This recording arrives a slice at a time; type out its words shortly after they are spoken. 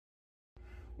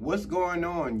What's going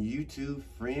on, YouTube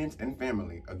friends and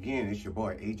family? Again, it's your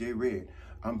boy AJ Red.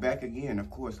 I'm back again, of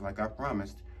course, like I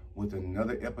promised, with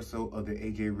another episode of the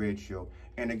AJ Red Show.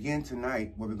 And again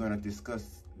tonight, what we're going to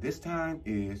discuss this time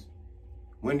is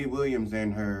Wendy Williams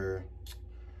and her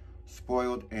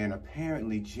spoiled and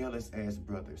apparently jealous ass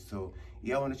brother. So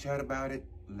y'all want to chat about it?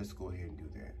 Let's go ahead and do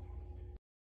that.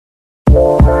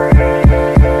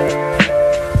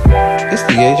 It's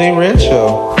the AJ Red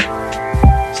Show,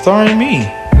 starring me,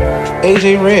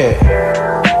 AJ Red.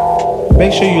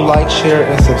 Make sure you like, share,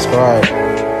 and subscribe.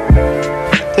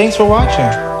 Thanks for watching.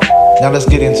 Now let's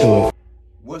get into it.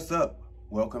 What's up?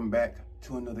 Welcome back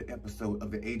to another episode of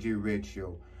the AJ Red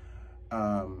Show.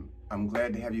 I'm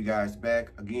glad to have you guys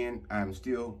back. Again, I'm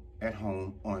still at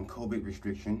home on COVID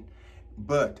restriction,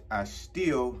 but I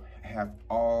still have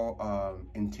all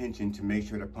intention to make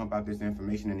sure to pump out this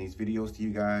information and these videos to you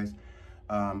guys.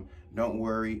 Don't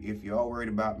worry, if you're all worried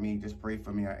about me, just pray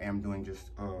for me. I am doing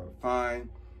just fine.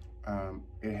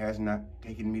 It has not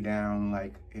taken me down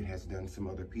like it has done some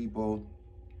other people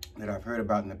that I've heard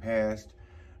about in the past.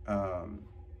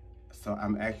 So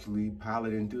I'm actually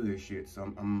piloting through this shit. So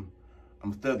I'm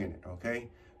thugging it, okay?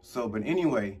 So, but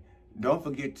anyway, don't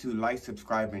forget to like,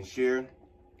 subscribe, and share.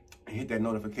 And hit that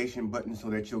notification button so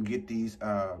that you'll get these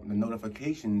the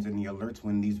notifications and the alerts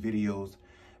when these videos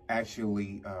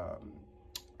actually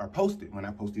are posted, when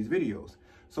I post these videos.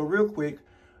 So real quick,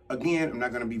 again, I'm not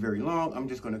going to be very long. I'm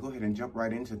just going to go ahead and jump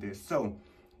right into this. So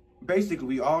basically,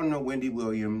 we all know Wendy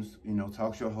Williams, you know,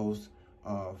 talk show host,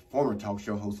 former talk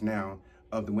show host now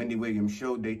of the Wendy Williams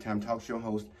Show, daytime talk show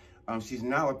host. She's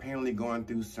now apparently going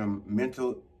through some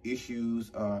mental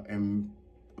issues and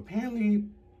apparently,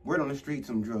 word on the street,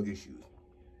 some drug issues.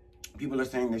 People are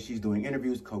saying that she's doing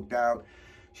interviews coked out.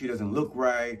 She doesn't look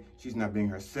right. She's not being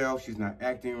herself. She's not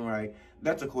acting right.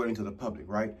 That's according to the public,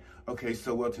 right? Okay,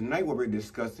 so well, tonight what we're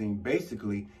discussing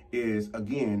basically is,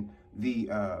 again, the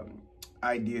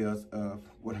ideas of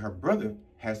what her brother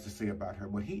has to say about her,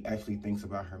 what he actually thinks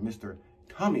about her, Mr.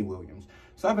 Tommy Williams.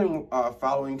 So I've been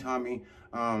following Tommy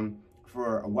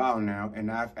for a while now,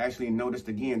 and I've actually noticed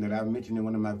again that I've mentioned in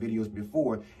one of my videos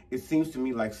before, it seems to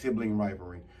me like sibling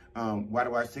rivalry. Why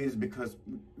do I say this? Because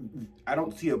I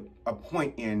don't see a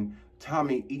point in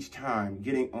Tommy each time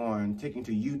taking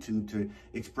to YouTube to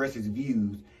express his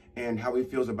views and how he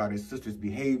feels about his sister's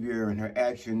behavior and her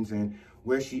actions and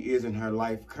where she is in her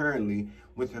life currently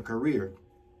with her career.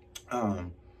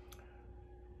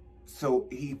 So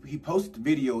he posts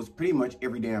videos pretty much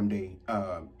every damn day,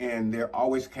 and they're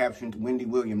always captioned Wendy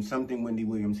Williams, something Wendy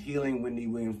Williams healing, Wendy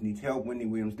Williams needs help, Wendy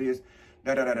Williams this,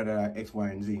 X, Y,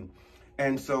 and Z.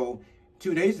 And so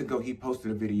 2 days ago, he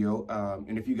posted a video,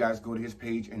 and if you guys go to his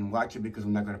page and watch it, because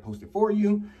I'm not going to post it for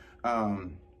you,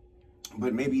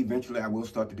 but maybe eventually I will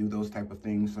start to do those type of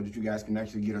things so that you guys can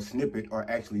actually get a snippet or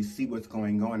actually see what's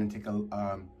going on and take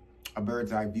a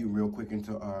bird's eye view real quick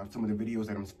into some of the videos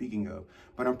that I'm speaking of.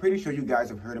 But I'm pretty sure you guys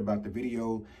have heard about the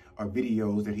video or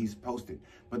videos that he's posted.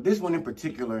 But this one in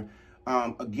particular,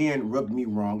 again, rubbed me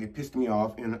wrong. It pissed me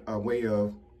off in a way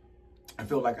of, I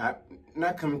feel like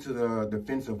not coming to the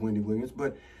defense of Wendy Williams,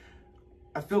 but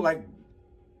I feel like,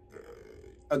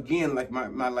 again, like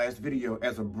my last video,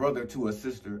 as a brother to a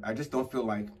sister, I just don't feel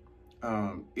like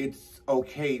it's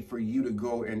okay for you to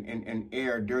go and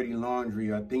air dirty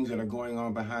laundry or things that are going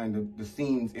on behind the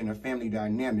scenes in a family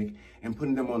dynamic and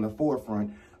putting them on the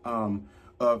forefront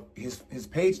of his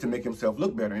page to make himself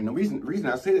look better. And the reason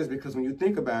I say this is because when you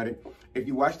think about it, if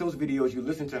you watch those videos, you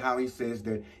listen to how he says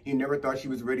that he never thought she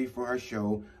was ready for her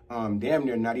show, damn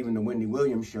near not even the Wendy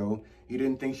Williams show. He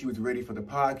didn't think she was ready for the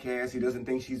podcast. He doesn't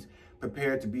think she's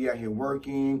prepared to be out here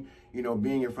working, you know,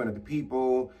 being in front of the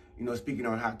people, you know, speaking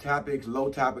on hot topics, low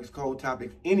topics, cold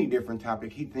topics, any different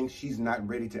topic. He thinks she's not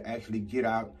ready to actually get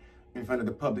out in front of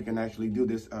the public and actually do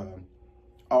this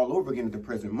all over again at the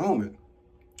present moment.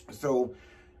 So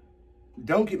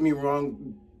don't get me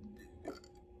wrong.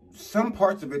 Some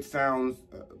parts of it sounds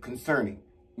concerning.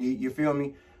 You feel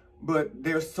me? But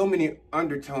there's so many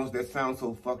undertones that sound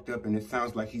so fucked up, and it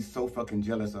sounds like he's so fucking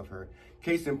jealous of her.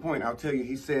 Case in point, I'll tell you,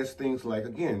 he says things like,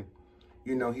 again,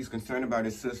 you know, he's concerned about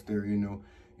his sister, you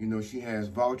know, she has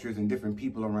vultures and different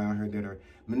people around her that are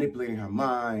manipulating her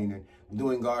mind and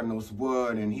doing God knows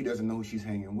what, and he doesn't know who she's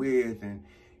hanging with, and,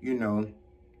 you know,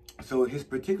 so this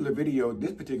particular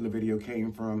video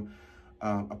came from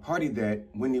a party that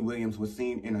Wendy Williams was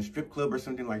seen in a strip club or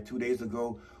something like 2 days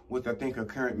ago with, I think, her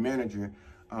current manager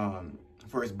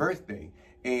for his birthday.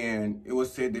 And it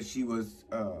was said that she was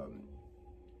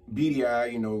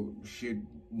beady-eyed, you know,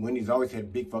 Wendy's always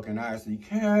had big fucking eyes, so you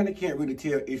kind of can't really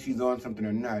tell if she's on something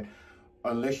or not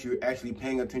unless you're actually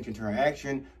paying attention to her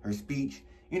action, her speech,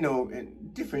 you know,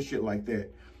 and different shit like that.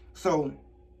 So,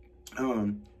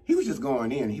 he was just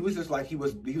going in. He was just like, he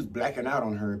was blacking out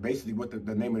on her, basically what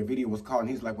the name of the video was called. And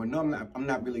he's like, well, no, I'm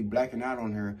not really blacking out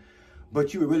on her,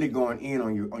 but you were really going in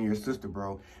on your sister,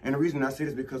 bro. And the reason I say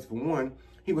this is because, for one,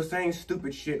 he was saying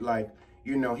stupid shit like,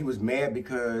 you know, he was mad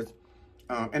because,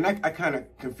 and I kind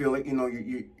of can feel it, you know,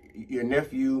 your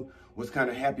nephew was kind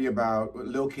of happy about,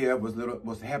 Lil Kev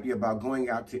was happy about going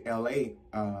out to LA,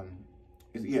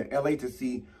 LA to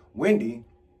see Wendy.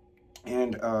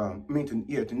 And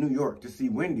to New York to see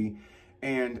Wendy.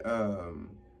 And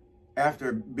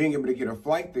after being able to get a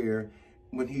flight there,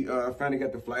 when he finally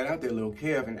got the flight out there, Lil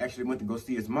Kev, and actually went to go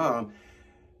see his mom,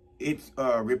 it's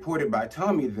reported by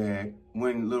Tommy that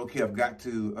when Lil Kev got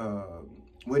to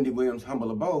Wendy Williams' humble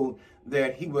abode,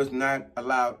 that he was not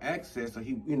allowed access, or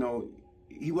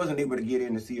he wasn't able to get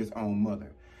in to see his own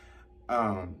mother.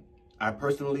 I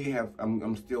personally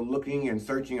I'm still looking and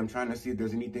searching. I'm trying to see if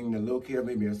there's anything that Lil Kev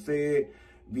maybe has said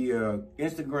via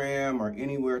Instagram or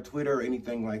anywhere, Twitter or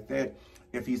anything like that.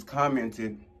 If he's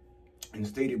commented and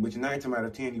stated, which 9 times out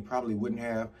of 10 he probably wouldn't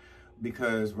have,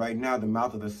 because right now the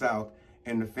mouth of the South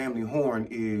and the family horn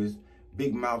is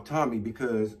Big Mouth Tommy,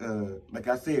 because like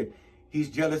I said, he's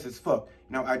jealous as fuck.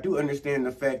 Now, I do understand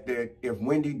the fact that if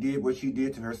Wendy did what she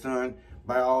did to her son,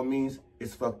 by all means,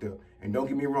 it's fucked up. And don't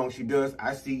get me wrong, she does.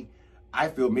 I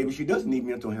feel maybe she does need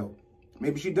mental help.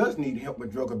 Maybe she does need help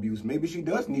with drug abuse. Maybe she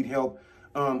does need help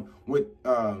with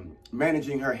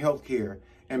managing her health care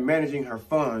and managing her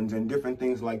funds and different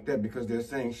things like that, because they're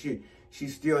saying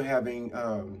she's still having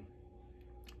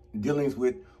dealings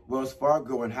with Wells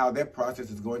Fargo and how that process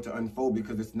is going to unfold,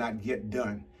 because it's not yet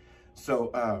done.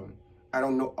 So I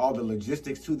don't know all the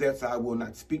logistics to that, so I will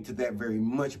not speak to that very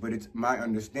much, but it's my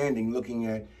understanding, looking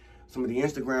at some of the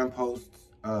Instagram posts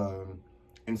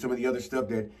and some of the other stuff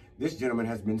that this gentleman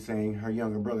has been saying, her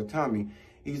younger brother Tommy,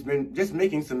 he's been just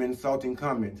making some insulting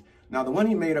comments. Now, the one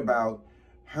he made about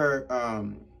her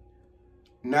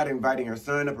not inviting her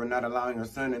son up or not allowing her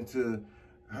son into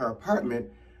her apartment,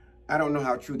 I don't know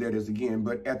how true that is again,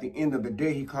 but at the end of the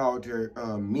day, he called her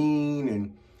mean,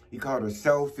 and he called her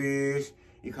selfish,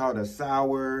 he called her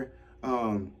sour,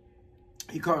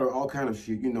 he called her all kind of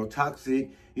shit, you know,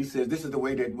 toxic. He says, this is the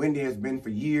way that Wendy has been for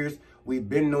years. We've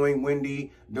been knowing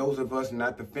Wendy, those of us,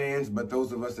 not the fans, but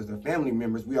those of us as the family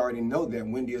members, we already know that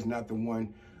Wendy is not the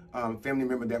one family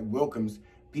member that welcomes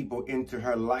people into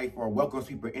her life or welcomes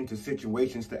people into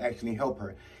situations to actually help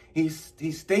her. He's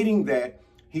stating that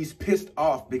he's pissed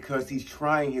off because he's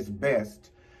trying his best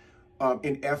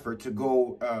in effort to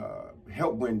go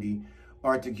help Wendy,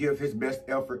 or to give his best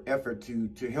effort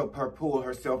to help her pull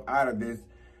herself out of this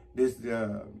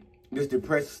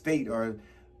depressed state, or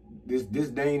this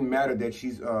disdain matter that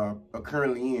she's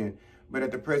currently in. But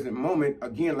at the present moment,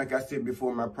 again, like I said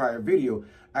before in my prior video,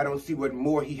 I don't see what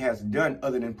more he has done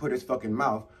other than put his fucking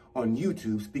mouth on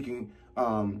YouTube speaking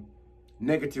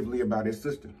negatively about his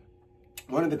sister.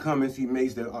 One of the comments he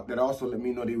makes that also let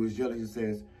me know that he was jealous, he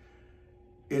says,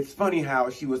 it's funny how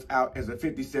she was out as a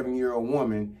 57-year-old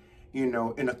woman, you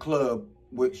know, in a club,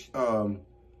 which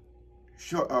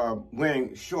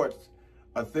wearing shorts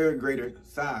a third grader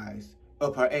size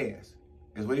up her ass.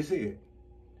 That's what he said.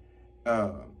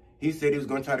 He said he was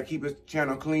going to try to keep his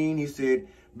channel clean. He said,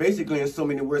 basically in so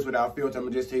many words without filter, I'm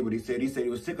going to just say what he said. He said he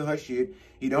was sick of her shit.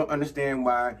 He don't understand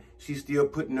why she's still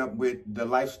putting up with the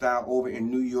lifestyle over in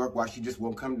New York, why she just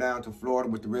won't come down to Florida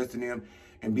with the rest of them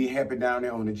and be happy down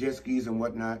there on the jet skis and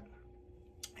whatnot,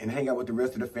 and hang out with the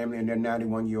rest of the family and their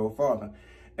 91-year-old father.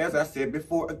 As I said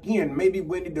before, again, maybe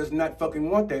Wendy does not fucking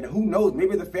want that. Who knows?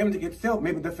 Maybe the family itself,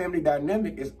 maybe the family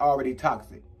dynamic is already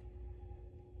toxic.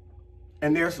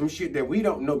 And there's some shit that we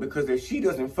don't know, because if she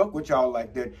doesn't fuck with y'all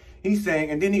like that, he's saying,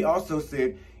 and then he also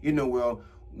said, you know, well,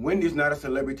 Wendy's not a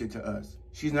celebrity to us.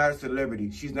 She's not a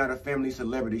celebrity. She's not a family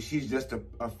celebrity. She's just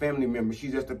a family member.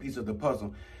 She's just a piece of the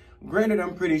puzzle. Granted,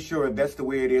 I'm pretty sure that's the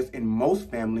way it is in most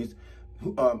families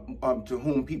to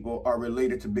whom people are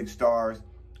related to big stars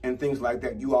and things like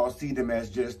that. You all see them as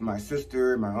just my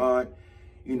sister, my aunt,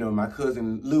 you know, my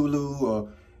cousin Lulu, or,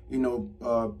 you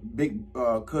know, big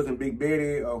cousin Big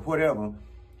Betty, or whatever.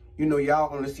 You know,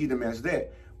 y'all only see them as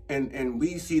that. And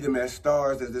we see them as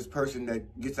stars, as this person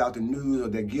that gets out the news, or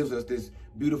that gives us this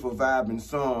beautiful vibe and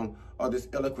song, or this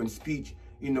eloquent speech,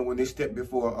 you know, when they step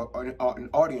before an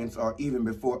audience, or even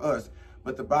before us.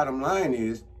 But the bottom line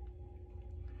is,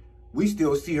 we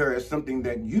still see her as something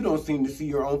that you don't seem to see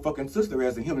your own fucking sister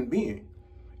as a human being.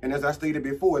 And as I stated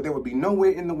before, there would be no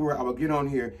way in the world I would get on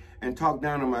here and talk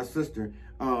down on my sister,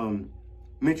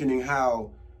 mentioning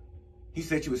how he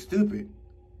said she was stupid.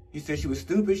 He said she was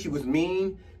stupid, she was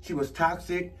mean, she was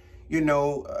toxic. You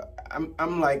know,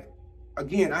 I'm like,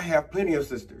 again, I have plenty of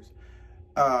sisters.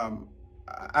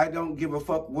 I don't give a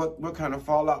fuck what kind of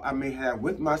fallout I may have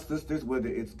with my sisters, whether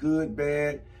it's good,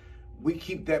 bad. We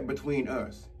keep that between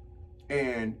us.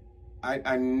 And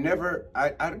I never,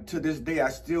 to this day, I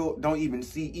still don't even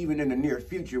see, even in the near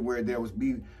future, where there would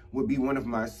be one of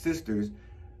my sisters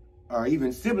or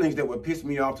even siblings that would piss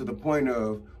me off to the point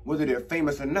of whether they're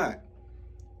famous or not.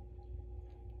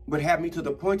 Would have me to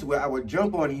the point to where I would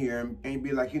jump on here and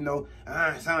be like, you know,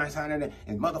 and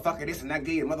motherfucker this and that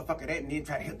gay and motherfucker that, and then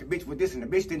try to help the bitch with this, and the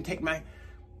bitch didn't take my...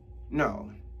 No.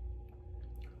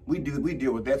 We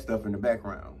deal with that stuff in the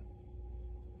background.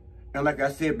 And like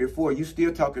I said before, you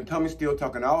still talking, Tommy's still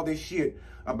talking all this shit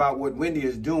about what Wendy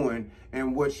is doing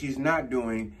and what she's not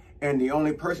doing. And the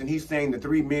only person he's saying the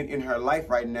 3 men in her life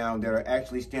right now that are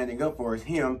actually standing up for is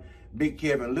him, Big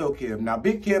Kev and Lil Kev. Now,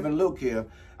 Big Kev and Lil Kev,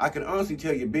 I can honestly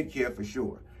tell you Big Kev for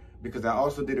sure. Because I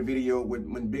also did a video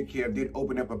when Big Kev did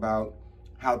open up about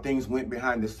how things went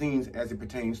behind the scenes as it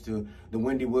pertains to the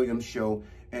Wendy Williams show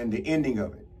and the ending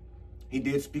of it. He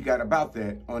did speak out about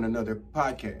that on another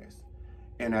podcast.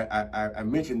 And I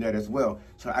mentioned that as well.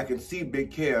 So I can see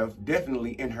Big Kev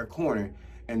definitely in her corner.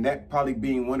 And that probably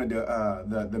being one of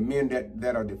the men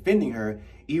that are defending her,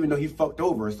 even though he fucked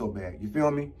over her so bad. You feel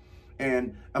me?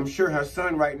 And I'm sure her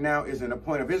son right now is in a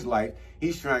point of his life.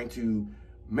 He's trying to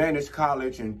manage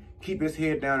college and keep his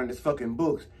head down in his fucking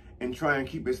books and try and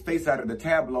keep his face out of the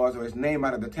tabloids or his name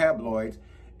out of the tabloids,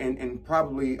 and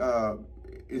probably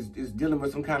is dealing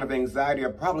with some kind of anxiety or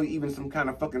probably even some kind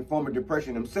of fucking form of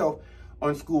depression himself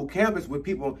on school campus with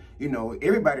people. You know,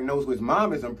 everybody knows who his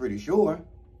mom is, I'm pretty sure.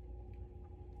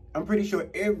 I'm pretty sure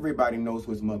everybody knows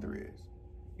who his mother is.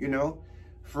 You know,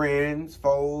 friends,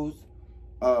 foes,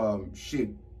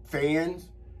 fans,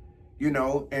 you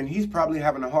know, and he's probably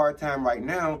having a hard time right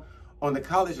now on the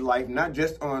college life, not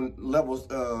just on levels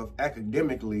of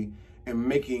academically and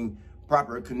making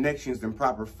proper connections and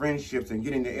proper friendships and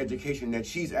getting the education that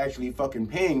she's actually fucking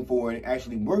paying for and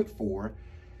actually worked for,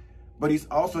 but he's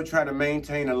also trying to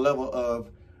maintain a level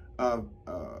of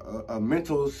a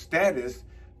mental status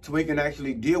so he can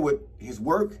actually deal with his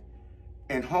work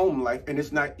and home life. And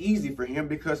it's not easy for him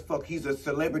because, fuck, he's a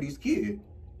celebrity's kid.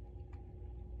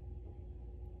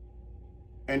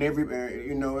 And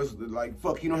you know, it's like,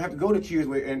 fuck, you don't have to go to Cheers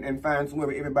and find somewhere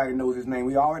where everybody knows his name.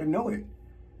 We already know it,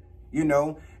 you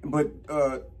know. But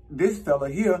this fella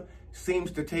here seems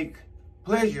to take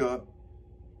pleasure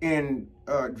in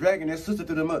dragging his sister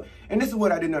through the mud. And this is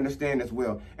what I didn't understand as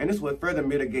well. And this is what further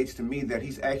mitigates to me that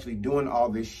he's actually doing all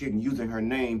this shit and using her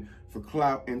name for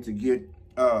clout and to get,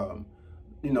 you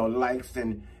know, likes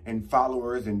and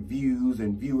followers and views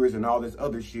and viewers and all this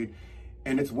other shit.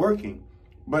 And it's working.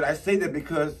 But I say that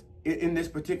because in this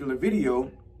particular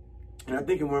video, and I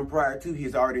think in one prior to,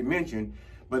 he's already mentioned,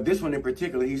 but this one in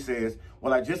particular, he says,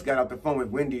 well, I just got off the phone with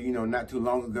Wendy, you know, not too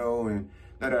long ago, and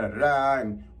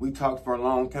and we talked for a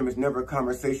long time. It's never a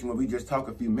conversation where we just talk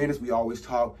a few minutes. We always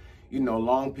talk, you know,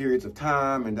 long periods of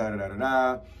time and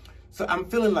So I'm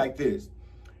feeling like this.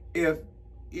 If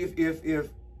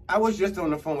I was just on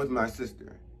the phone with my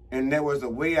sister and there was a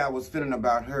way I was feeling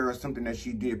about her or something that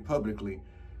she did publicly,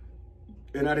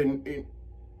 and I didn't,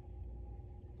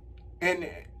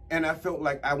 and I felt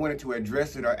like I wanted to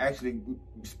address it or actually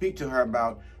speak to her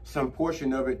about some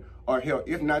portion of it, or hell,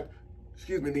 if not,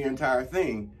 excuse me, the entire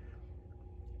thing,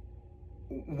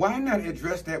 why not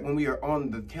address that when we are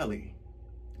on the telly?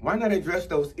 Why not address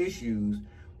those issues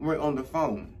when we're on the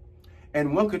phone?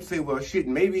 And one could say, well, shit,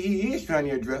 maybe he is trying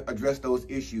to address those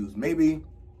issues. Maybe,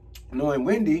 knowing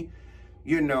Wendy,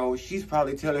 you know, she's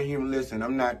probably telling him, listen,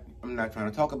 I'm not trying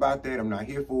to talk about that. I'm not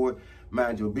here for it.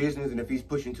 Mind your business. And if he's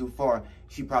pushing too far,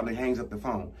 she probably hangs up the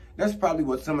phone. That's probably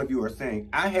what some of you are saying.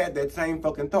 I had that same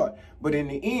fucking thought. But in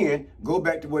the end, go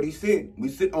back to what he said. We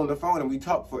sit on the phone and we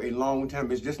talk for a long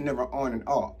time. It's just never on and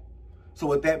off. So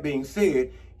with that being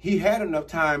said, he had enough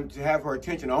time to have her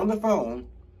attention on the phone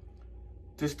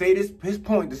to state his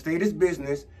point, to state his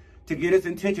business, to get his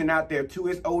intention out there to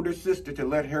his older sister, to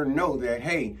let her know that,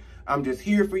 hey, I'm just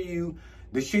here for you.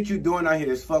 The shit you doing out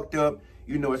here is fucked up.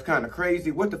 You know, it's kind of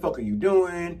crazy. What the fuck are you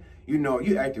doing? You know,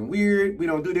 you acting weird. We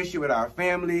don't do this shit with our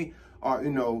family. Or,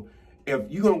 you know, if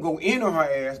you're going to go in on her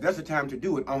ass, that's the time to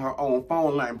do it on her own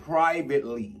phone line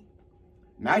privately.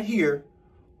 Not here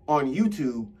on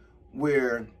YouTube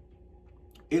where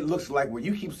it looks like, where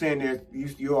you keep saying that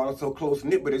you all are so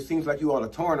close-knit, but it seems like you all are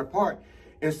torn apart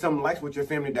in some lights with your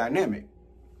family dynamic.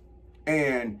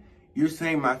 And you're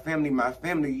saying my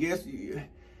family, yes,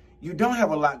 you don't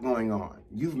have a lot going on.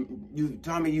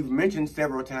 Tommy, you've mentioned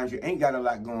several times you ain't got a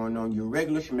lot going on. You're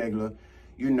regular schmegler.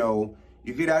 You know,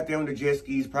 You get out there on the jet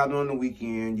skis, probably on the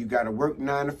weekend. You got to work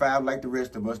 9 to 5 like the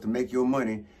rest of us to make your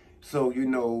money. So, you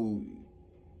know,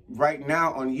 right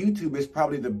now on YouTube, it's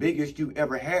probably the biggest you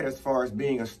ever had as far as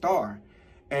being a star.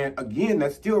 And again,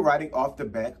 that's still riding off the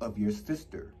back of your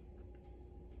sister.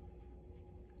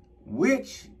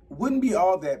 Which wouldn't be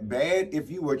all that bad if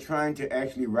you were trying to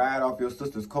actually ride off your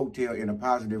sister's coattail in a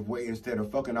positive way instead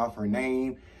of fucking off her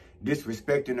name,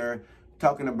 disrespecting her,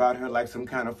 talking about her like some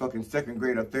kind of fucking 2nd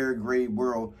grade or 3rd grade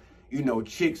world, you know,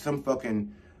 chick, some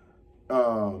fucking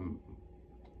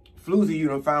floozy you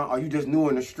done found, or you just knew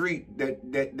in the street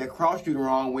that crossed you the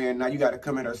wrong way, and now you got to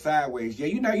come at her sideways. Yeah,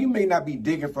 you know, you may not be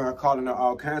digging for her, calling her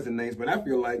all kinds of names, but I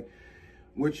feel like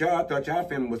with y'all, I thought y'all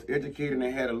family was educated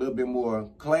and had a little bit more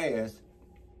class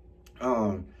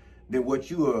than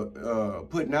what you were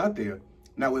putting out there.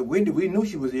 Now, with Wendy, we knew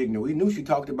she was ignorant. We knew she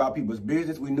talked about people's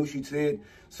business. We knew she said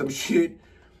some shit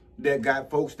that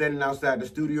got folks standing outside the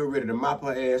studio ready to mop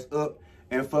her ass up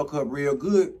and fuck her real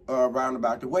good around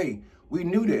about the way. We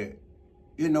knew that.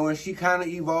 You know, and she kind of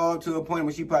evolved to a point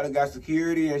where she probably got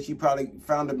security and she probably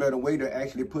found a better way to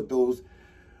actually put those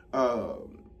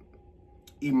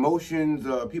emotions,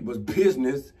 people's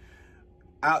business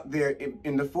out there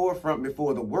in the forefront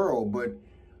before the world. But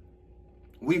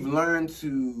we've learned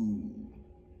to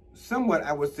somewhat,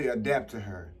 I would say, adapt to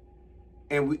her.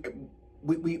 And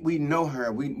we know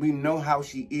her. We know how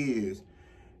she is.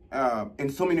 In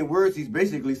so many words, he's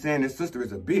basically saying his sister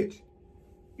is a bitch.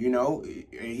 You know,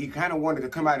 he kind of wanted to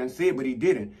come out and say it, but he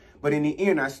didn't. But in the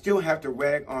end, I still have to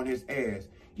rag on his ass.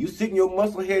 You sitting your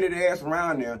muscle-headed ass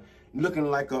around there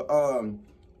looking like a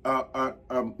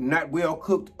not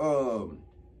well-cooked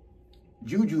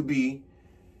jujube,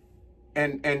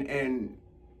 and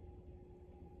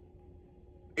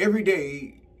every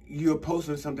day you're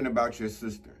posting something about your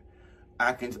sister.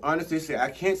 I can honestly say, I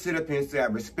can't sit up here and say I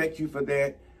respect you for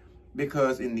that,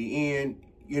 because in the end,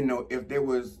 you know, if there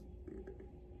was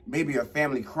maybe a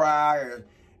family cry, or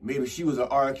maybe she was an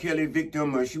R. Kelly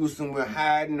victim, or she was somewhere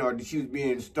hiding, or she was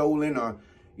being stolen, or,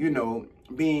 you know,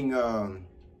 being,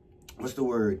 what's the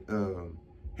word,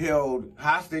 held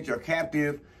hostage or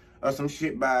captive or some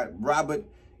shit by Robert,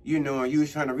 you know, and you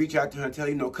was trying to reach out to her and tell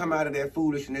her, you know, come out of that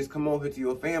foolishness, come over to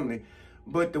your family.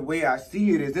 But the way I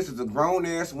see it is, this is a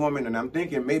grown-ass woman, and I'm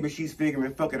thinking maybe she's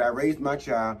figuring, fuck it, I raised my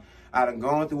child, I done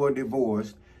gone through a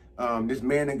divorce, this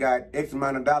man that got X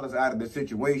amount of dollars out of the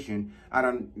situation,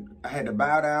 I had to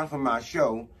bow down for my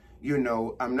show, you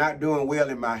know, I'm not doing well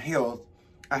in my health,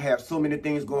 I have so many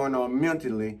things going on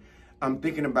mentally, I'm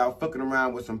thinking about fucking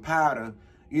around with some powder,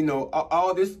 you know,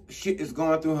 all this shit is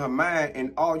going through her mind,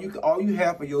 and all you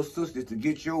have for your sister is to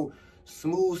get your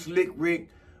smooth, slick Rick,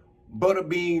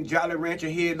 butterbean, Jolly Rancher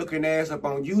head looking ass up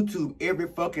on YouTube every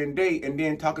fucking day, and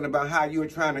then talking about how you're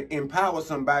trying to empower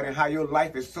somebody and how your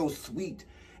life is so sweet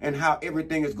and how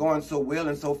everything is going so well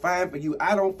and so fine for you.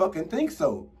 I don't fucking think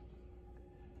so.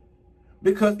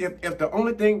 Because if the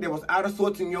only thing that was out of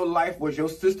sorts in your life was your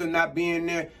sister not being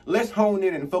there, let's hone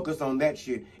in and focus on that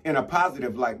shit in a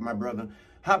positive light, my brother.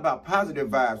 How about positive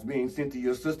vibes being sent to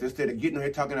your sister instead of getting her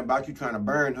talking about you trying to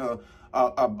burn her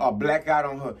or black out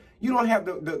on her? You don't have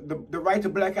the right to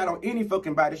black out on any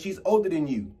fucking body. She's older than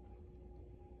you.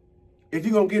 If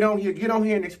you're going to get on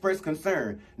here and express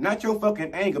concern, not your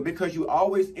fucking anger, because you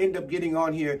always end up getting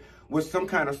on here with some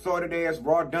kind of sordid ass,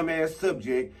 raw, dumb ass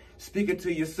subject, speaking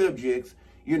to your subjects,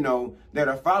 you know, that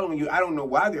are following you. I don't know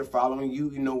why they're following you,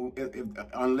 you know,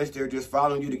 unless they're just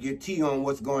following you to get tea on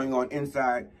what's going on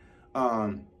inside,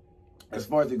 as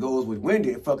far as it goes with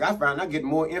Wendy. Fuck, I found I get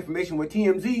more information with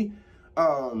TMZ,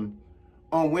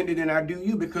 on Wendy than I do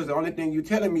you, because the only thing you're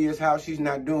telling me is how she's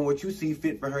not doing what you see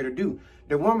fit for her to do.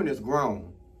 The woman is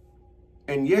grown.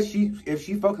 And yes, if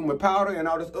she fucking with powder and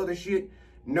all this other shit,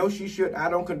 no, she should. I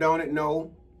don't condone it.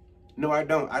 No, I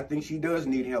don't. I think she does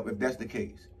need help if that's the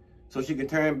case. So she can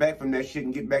turn back from that shit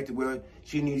and get back to where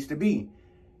she needs to be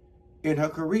in her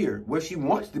career, where she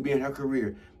wants to be in her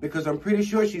career, because I'm pretty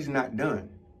sure she's not done.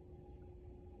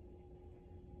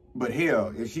 But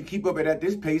hell, if she keep up at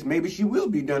this pace, maybe she will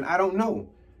be done. I don't know.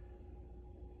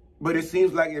 But it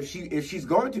seems like if she's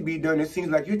going to be done, it seems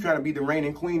like you're trying to be the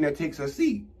reigning queen that takes her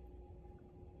seat.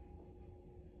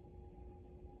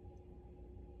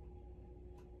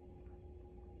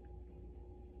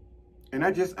 And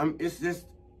it's just,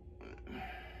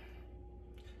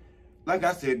 like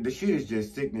I said, the shit is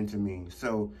just sickening to me.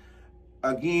 So,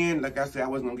 again, like I said, I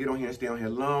wasn't going to get on here and stay on here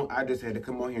long. I just had to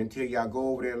come on here and tell y'all, go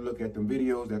over there and look at them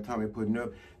videos that Tommy putting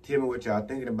up. Tell me what y'all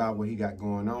thinking about what he got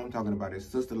going on. Talking about his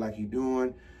sister like he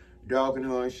doing. Dogging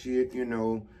her and shit, you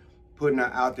know. Putting her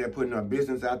out there, putting her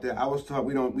business out there. I was taught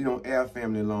we don't air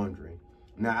family laundry.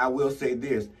 Now, I will say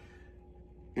this.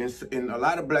 in a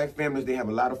lot of black families, they have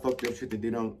a lot of fucked up shit that they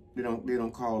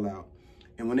don't call out.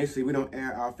 And when they say we don't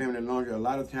air our family laundry, a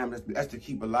lot of times that's to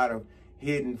keep a lot of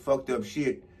hidden fucked up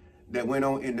shit that went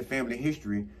on in the family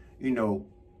history, you know,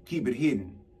 keep it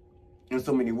hidden in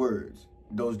so many words.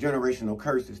 Those generational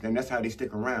curses, then that's how they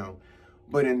stick around.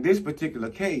 But in this particular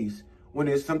case, when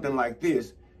it's something like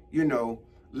this, you know,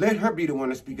 let her be the one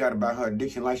to speak out about her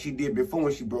addiction like she did before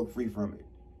when she broke free from it.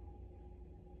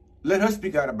 Let her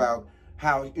speak out about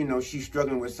how, you know, she's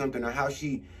struggling with something or how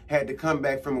she had to come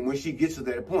back from it when she gets to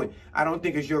that point. I don't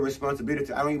think it's your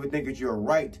responsibility. I don't even think it's your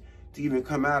right to even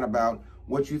come out about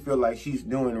what you feel like she's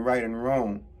doing right and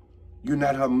wrong. You're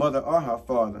not her mother or her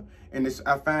father. And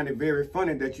I find it very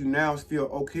funny that you now feel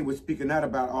okay with speaking out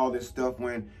about all this stuff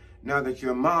when now that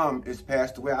your mom is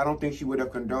passed away, I don't think she would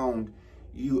have condoned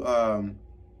you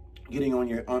getting on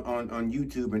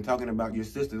YouTube and talking about your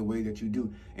sister the way that you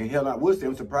do. And hell, I would say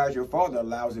I'm surprised your father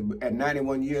allows it at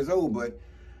 91 years old, but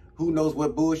who knows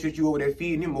what bullshit you over there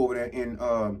feeding him over there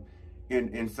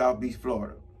in South Beach,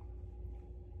 Florida.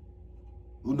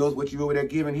 Who knows what you over there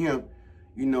giving him,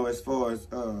 you know, as far as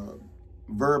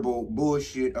verbal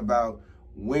bullshit about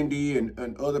Wendy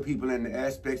and other people in the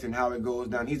aspects and how it goes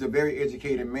down. He's a very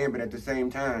educated man, but at the same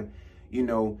time, you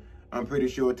know, I'm pretty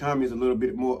sure Tommy is a little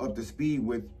bit more up to speed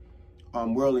with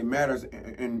worldly matters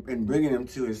and bringing him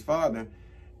to his father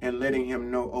and letting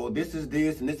him know, oh, this is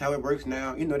this and this is how it works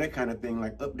now. You know, that kind of thing,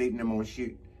 like updating him on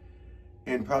shit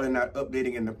and probably not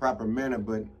updating in the proper manner,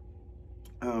 but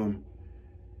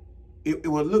it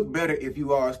would look better if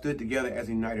you all stood together as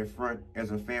a united front,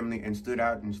 as a family, and stood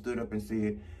out and stood up and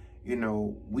said, you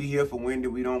know, we here for Wendy.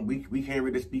 We can't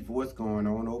really speak for what's going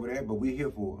on over there, but we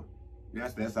here for her.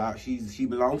 That's our, she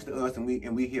belongs to us, and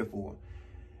we here for her.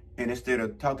 And instead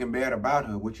of talking bad about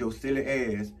her with your silly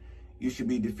ass, you should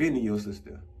be defending your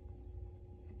sister.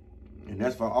 And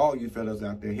that's for all you fellas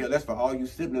out there. Hell, that's for all you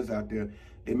siblings out there.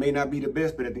 They may not be the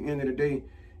best, but at the end of the day,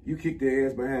 you kick their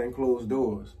ass behind closed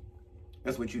doors.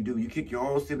 That's what you do. You kick your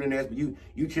own sibling ass, but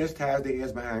you chastise their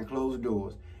ass behind closed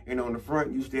doors. And on the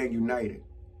front, you stand united.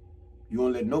 You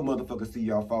don't let no motherfucker see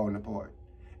y'all falling apart.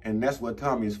 And that's what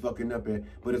Tommy is fucking up at.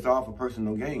 But it's all for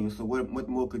personal gain. So what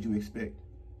more could you expect?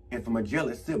 And from a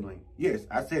jealous sibling. Yes,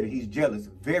 I said it. He's jealous.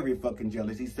 Very fucking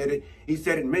jealous. He said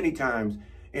it many times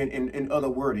in other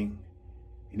wording.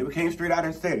 He never came straight out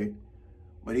and said it.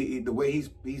 But the way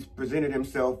he's presented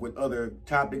himself with other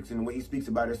topics and the way he speaks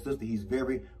about his sister, he's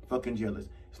very fucking jealous.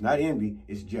 It's not envy,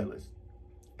 it's jealous.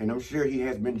 And I'm sure he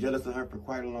has been jealous of her for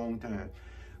quite a long time.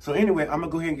 So anyway, I'm going to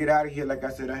go ahead and get out of here. Like I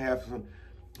said, I have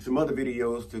some other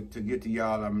videos to get to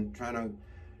y'all. I'm trying to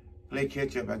play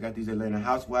catch up. I got these Atlanta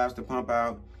housewives to pump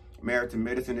out. Married to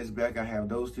Medicine is back. I have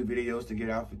those 2 videos to get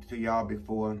out to y'all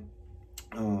before.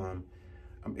 I'm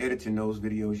editing those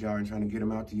videos, y'all, and trying to get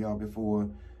them out to y'all before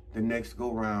the next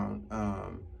go round.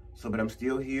 But I'm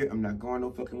still here. I'm not going no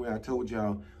fucking way. I told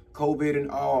y'all, COVID and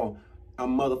all,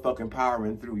 I'm motherfucking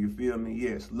powering through. You feel me?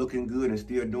 Yes, looking good and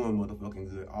still doing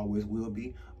motherfucking good. Always will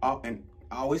be, and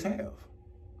always have.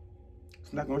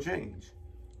 It's not gonna change.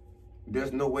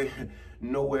 There's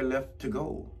nowhere left to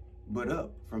go but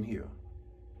up from here.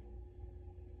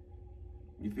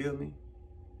 You feel me?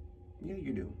 Yeah,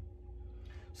 you do.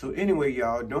 So anyway,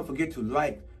 y'all, don't forget to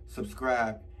like,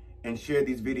 subscribe, and share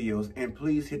these videos. And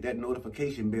please hit that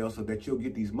notification bell so that you'll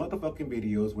get these motherfucking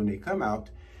videos when they come out.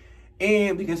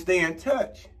 And we can stay in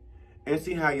touch and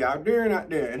see how y'all doing out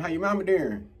there and how your mama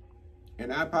doing.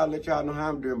 And I'll probably let y'all know how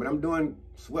I'm doing, but I'm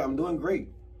doing great.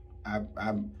 I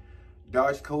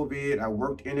dodged COVID. I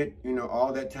worked in it, you know,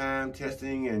 all that time,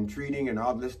 testing and treating and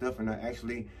all this stuff. And I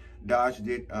actually dodged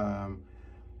it.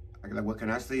 Like, what can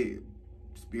I say?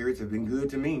 Spirits have been good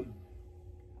to me.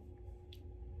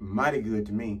 Mighty good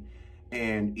to me.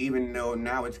 And even though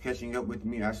now it's catching up with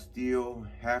me, I still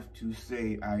have to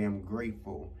say I am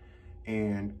grateful.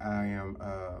 And I am,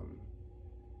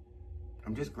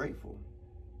 I'm just grateful.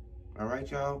 All right,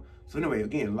 y'all? So anyway,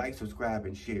 again, like, subscribe,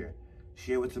 and share.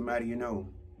 Share with somebody you know.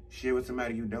 Share with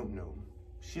somebody you don't know.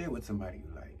 Share with somebody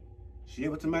you like.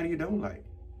 Share with somebody you don't like.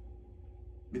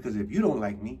 Because if you don't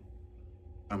like me,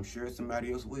 I'm sure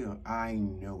somebody else will. I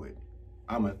know it.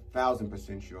 I'm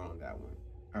 1,000% sure on that one.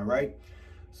 All right?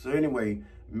 So anyway,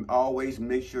 always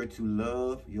make sure to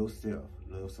love yourself.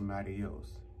 Love somebody else.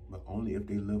 But only if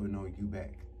they loving on you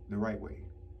back the right way.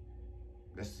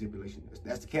 That's the stipulation.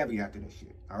 That's the caveat to that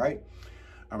shit. All right?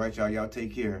 All right, y'all. Y'all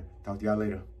take care. Talk to y'all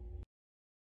later.